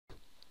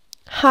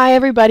Hi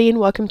everybody, and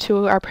welcome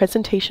to our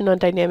presentation on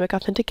dynamic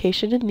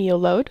authentication in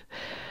NeoLoad.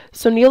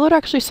 So NeoLoad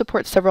actually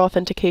supports several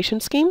authentication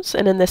schemes,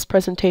 and in this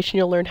presentation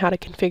you'll learn how to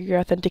configure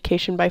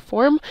authentication by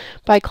form,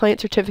 by client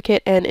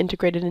certificate, and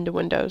integrate it into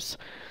Windows.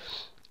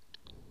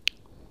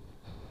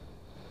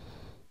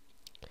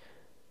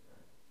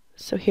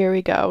 So here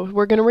we go.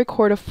 We're going to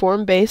record a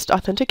form-based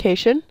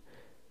authentication.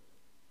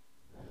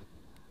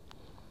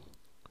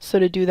 So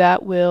to do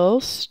that, we'll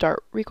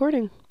start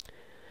recording.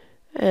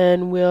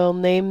 And we'll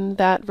name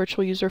that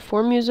virtual user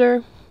form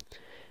user,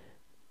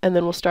 and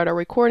then we'll start our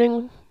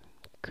recording,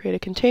 create a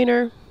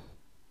container,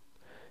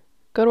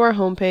 go to our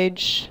home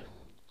page,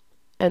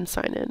 and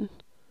sign in.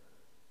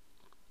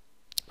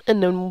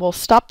 And then we'll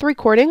stop the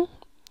recording,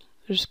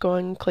 just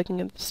clicking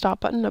the stop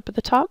button up at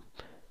the top.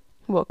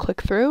 We'll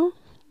click through.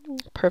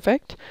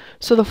 Perfect.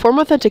 So the form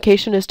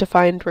authentication is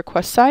defined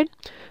request side.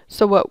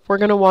 So what we're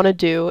going to want to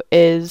do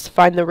is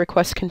find the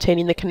request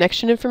containing the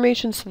connection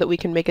information so that we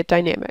can make it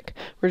dynamic.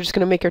 We're just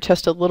going to make our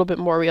test a little bit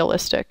more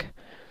realistic.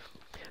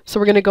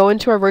 So we're going to go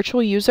into our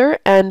virtual user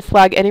and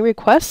flag any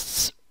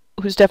requests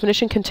whose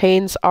definition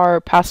contains our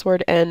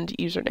password and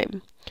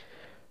username,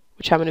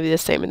 which happen to be the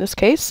same in this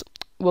case.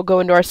 We'll go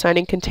into our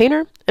signing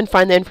container and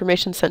find the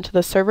information sent to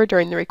the server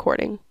during the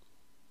recording.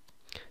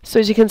 So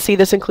as you can see,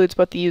 this includes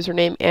both the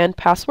username and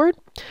password,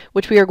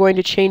 which we are going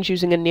to change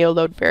using a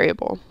NeoLoad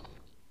variable.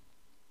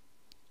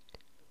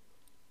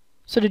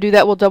 So to do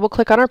that, we'll double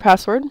click on our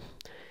password.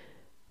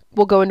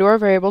 We'll go into our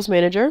variables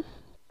manager,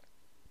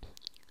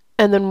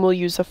 and then we'll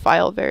use a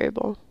file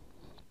variable.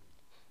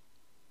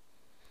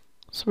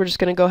 So we're just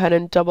going to go ahead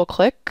and double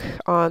click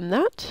on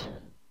that.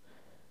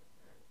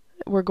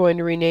 We're going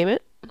to rename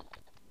it,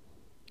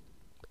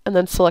 and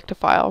then select a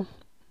file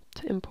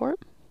to import.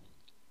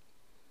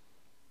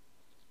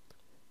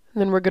 And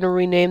then we're going to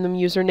rename them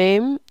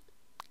username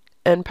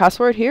and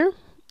password here,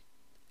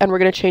 and we're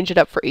going to change it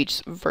up for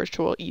each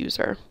virtual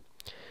user.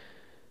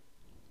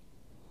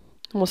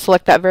 And we'll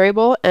select that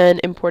variable and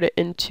import it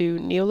into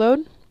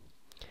NeoLoad,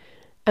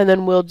 and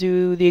then we'll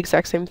do the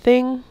exact same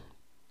thing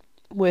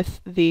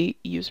with the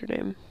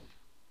username.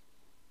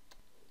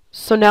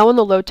 So now when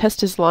the load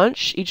test is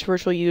launched, each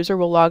virtual user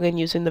will log in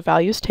using the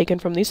values taken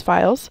from these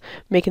files,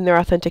 making their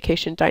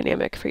authentication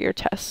dynamic for your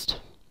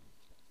test.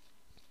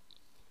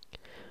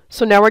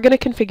 So now we're going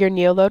to configure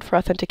NeoLoad for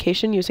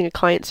authentication using a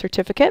client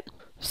certificate.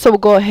 So we'll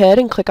go ahead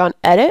and click on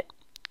Edit,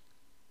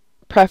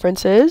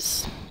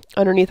 Preferences.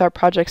 Underneath our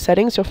project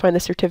settings, you'll find the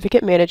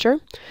certificate manager.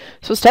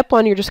 So step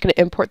 1, you're just going to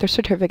import the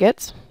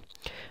certificates.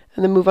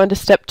 And then move on to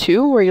step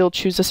 2, where you'll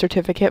choose a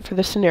certificate for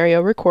the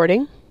scenario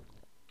recording.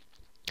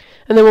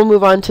 And then we'll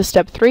move on to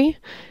step 3,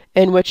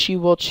 in which you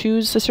will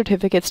choose the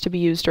certificates to be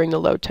used during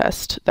the load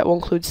test. That will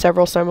include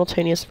several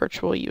simultaneous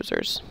virtual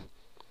users.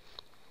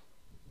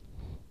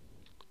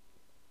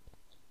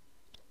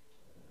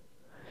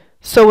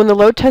 So when the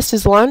load test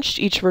is launched,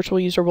 each virtual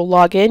user will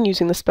log in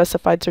using the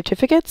specified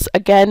certificates,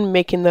 again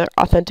making the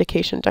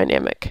authentication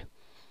dynamic.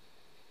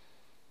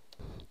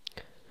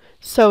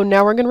 So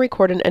now we're going to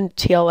record an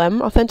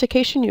NTLM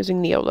authentication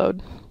using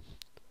NeoLoad.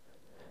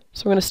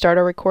 So we're going to start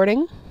our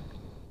recording.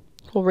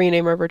 We'll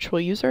rename our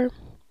virtual user.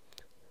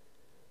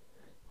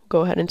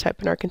 Go ahead and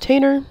type in our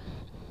container.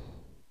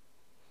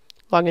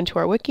 Log into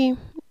our wiki.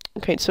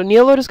 Okay, so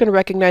NeoLoad is going to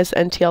recognize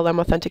NTLM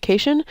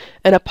authentication,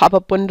 and a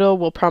pop-up window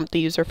will prompt the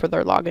user for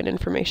their login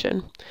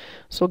information.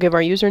 So we'll give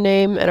our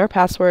username and our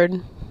password.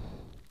 We'll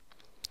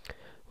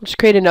just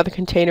create another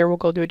container. We'll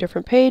go to a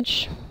different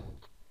page,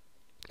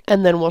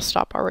 and then we'll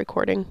stop our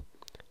recording.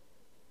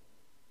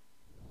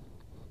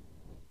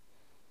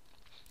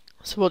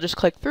 So we'll just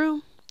click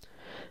through.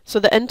 So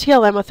the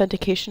NTLM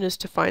authentication is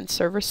defined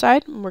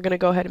server-side, and we're going to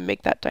go ahead and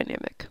make that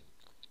dynamic.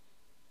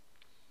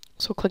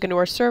 So we'll click into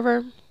our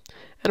server.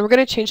 And we're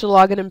going to change the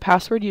login and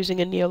password using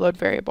a NeoLoad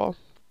variable.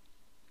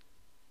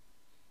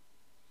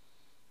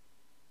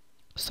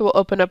 So we'll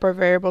open up our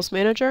variables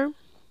manager,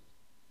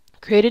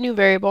 create a new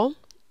variable,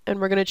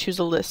 and we're going to choose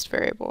a list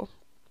variable.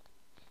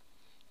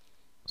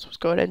 So let's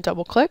go ahead and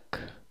double click.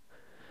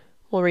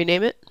 We'll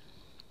rename it.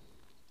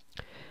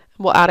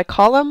 We'll add a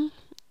column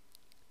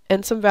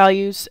and some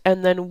values,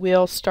 and then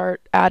we'll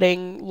start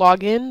adding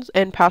login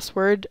and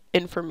password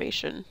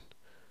information.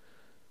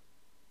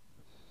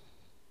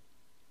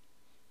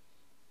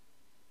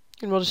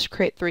 And we'll just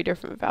create 3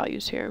 different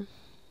values here.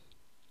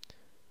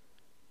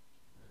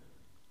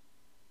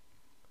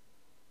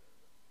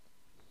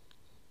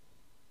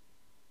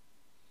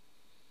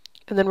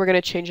 And then we're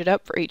going to change it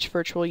up for each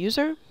virtual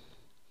user.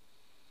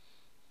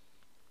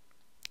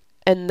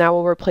 And now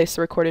we'll replace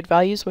the recorded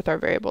values with our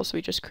variables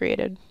we just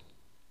created.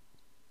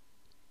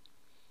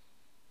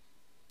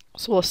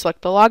 So we'll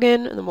select the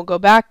login, and then we'll go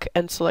back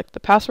and select the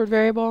password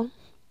variable.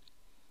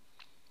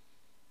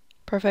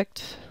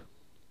 Perfect.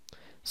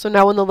 So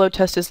now when the load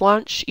test is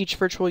launched, each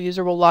virtual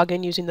user will log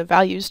in using the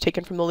values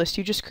taken from the list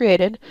you just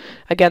created.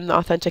 Again, the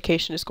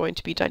authentication is going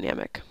to be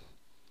dynamic.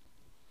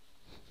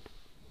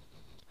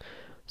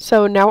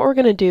 So now what we're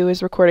going to do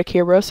is record a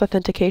Kerberos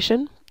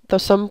authentication though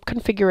some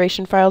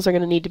configuration files are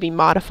going to need to be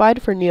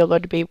modified for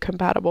NeoLoad to be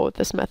compatible with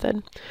this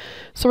method.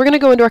 So we're going to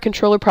go into our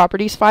controller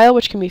properties file,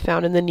 which can be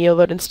found in the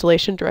NeoLoad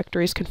installation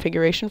directories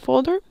configuration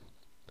folder.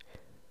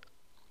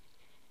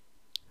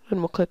 And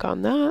we'll click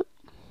on that.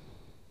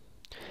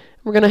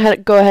 We're going to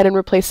go ahead and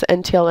replace the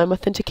NTLM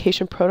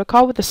authentication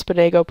protocol with the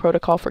Spinago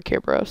protocol for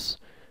Kerberos.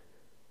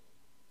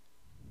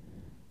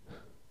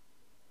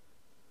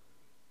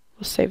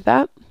 We'll save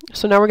that.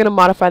 So now we're going to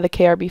modify the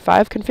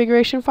KRB5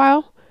 configuration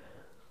file.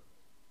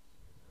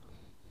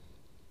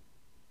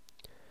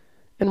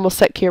 And we'll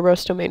set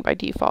Kerberos domain by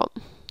default.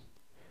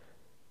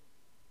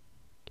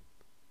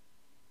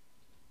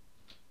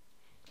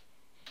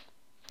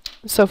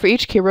 So for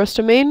each Kerberos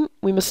domain,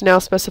 we must now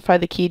specify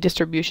the key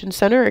distribution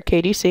center, or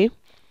KDC.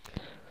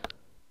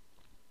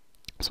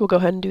 So we'll go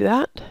ahead and do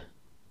that.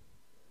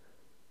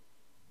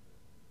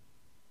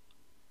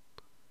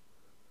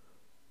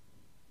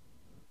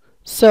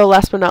 So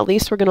last but not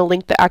least, we're going to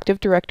link the Active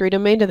Directory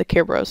domain to the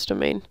Kerberos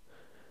domain.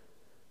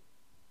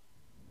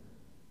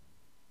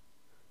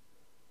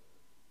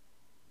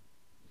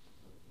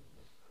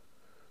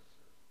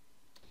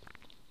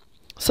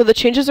 So the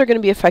changes are going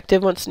to be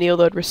effective once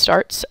NeoLoad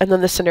restarts, and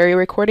then the scenario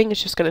recording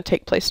is just going to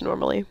take place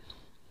normally.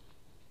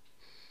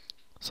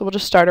 So we'll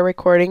just start a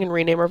recording and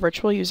rename our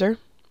virtual user.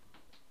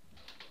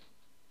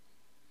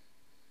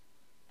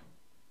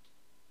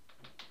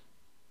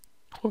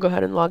 We'll go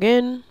ahead and log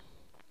in.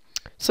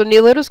 So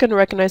NeoLoad is going to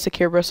recognize the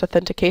Kerberos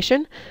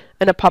authentication,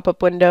 and a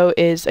pop-up window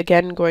is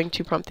again going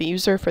to prompt the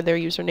user for their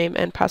username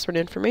and password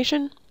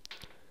information.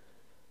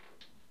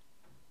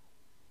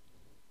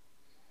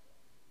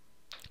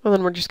 And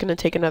then we're just going to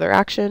take another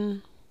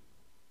action,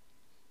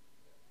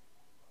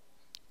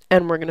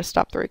 and we're going to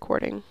stop the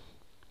recording.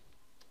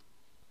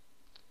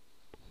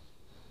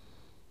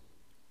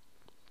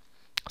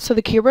 So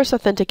the Kerberos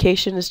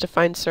authentication is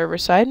defined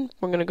server-side.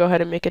 We're going to go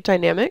ahead and make it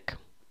dynamic.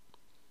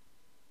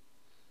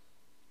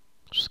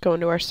 Just go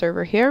into our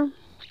server here.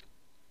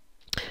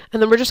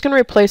 And then we're just going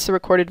to replace the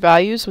recorded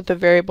values with the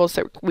variables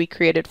that we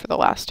created for the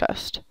last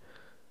test.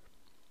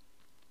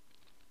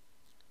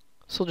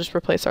 So we'll just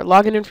replace our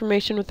login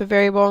information with the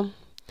variable,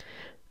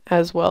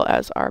 as well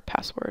as our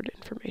password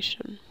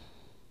information.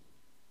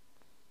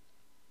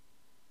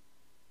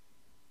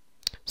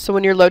 So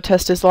when your load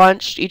test is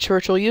launched, each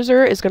virtual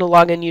user is going to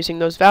log in using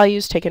those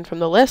values taken from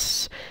the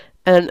lists,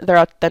 and their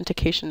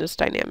authentication is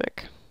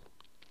dynamic.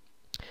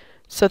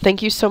 So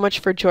thank you so much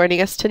for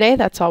joining us today.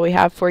 That's all we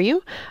have for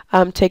you.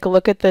 Take a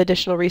look at the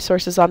additional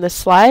resources on this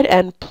slide,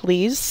 and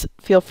please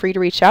feel free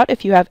to reach out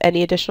if you have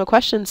any additional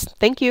questions.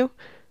 Thank you.